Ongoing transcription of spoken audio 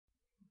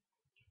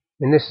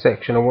In this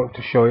section I want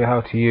to show you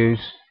how to use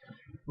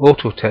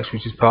auto text,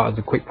 which is part of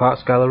the quick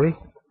parts gallery.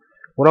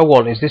 What I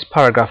want is this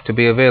paragraph to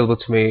be available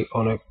to me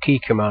on a key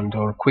command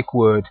or a quick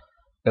word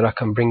that I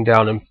can bring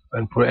down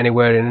and put it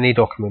anywhere in any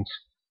document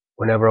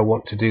whenever I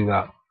want to do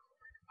that.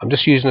 I'm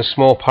just using a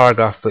small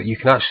paragraph, but you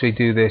can actually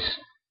do this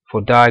for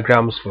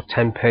diagrams, for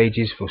 10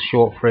 pages, for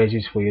short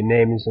phrases, for your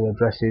names and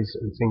addresses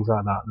and things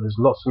like that. There's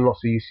lots and lots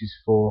of uses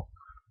for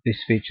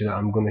this feature that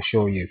I'm going to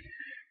show you.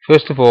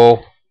 First of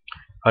all,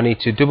 I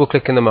need to double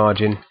click in the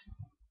margin.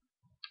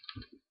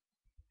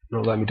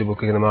 Not let me double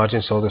click in the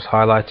margin, so I'll just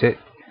highlight it.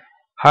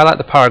 Highlight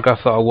the paragraph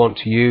that I want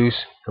to use.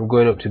 I'm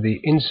going up to the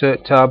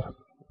Insert tab.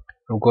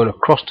 I'm going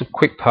across to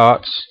Quick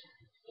Parts.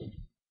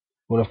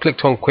 When I've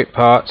clicked on Quick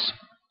Parts,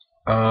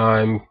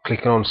 I'm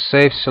clicking on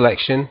Save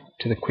Selection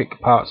to the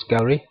Quick Parts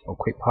Gallery or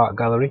Quick Part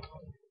Gallery.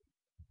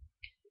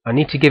 I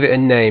need to give it a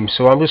name,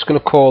 so I'm just going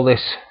to call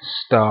this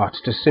Start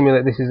to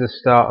simulate this is the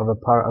start of a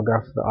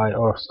paragraph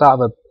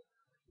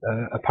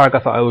a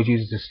paragraph that I always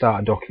use to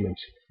start a document.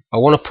 I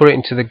want to put it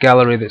into the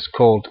gallery that's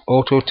called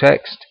Auto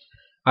Text.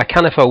 I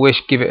can, if I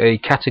wish, give it a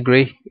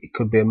category. It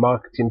could be a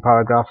marketing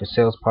paragraph, a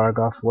sales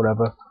paragraph,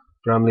 whatever,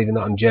 but I'm leaving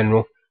that on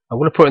general. I'm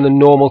going to put it in the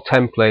normal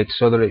template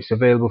so that it's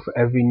available for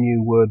every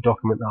new Word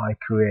document that I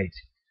create.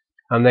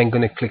 I'm then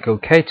going to click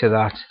OK to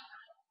that,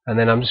 and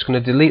then I'm just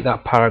going to delete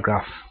that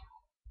paragraph.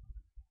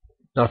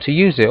 Now to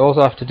use it, all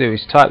I have to do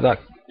is type that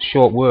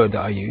short word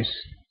that I use.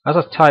 As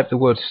I type the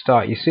word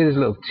Start, you see there's a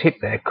little tip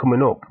there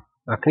coming up.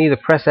 I can either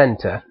press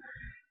Enter,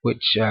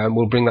 which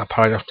will bring that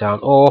paragraph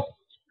down, or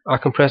I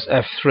can press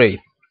F3.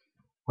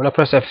 When I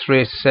press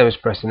F3, it's the same as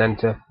pressing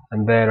Enter,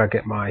 and there I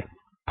get my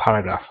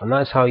paragraph. And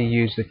that's how you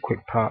use the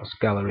Quick Parts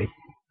Gallery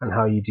and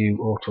how you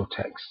do auto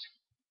text.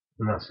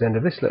 And that's the end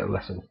of this little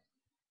lesson.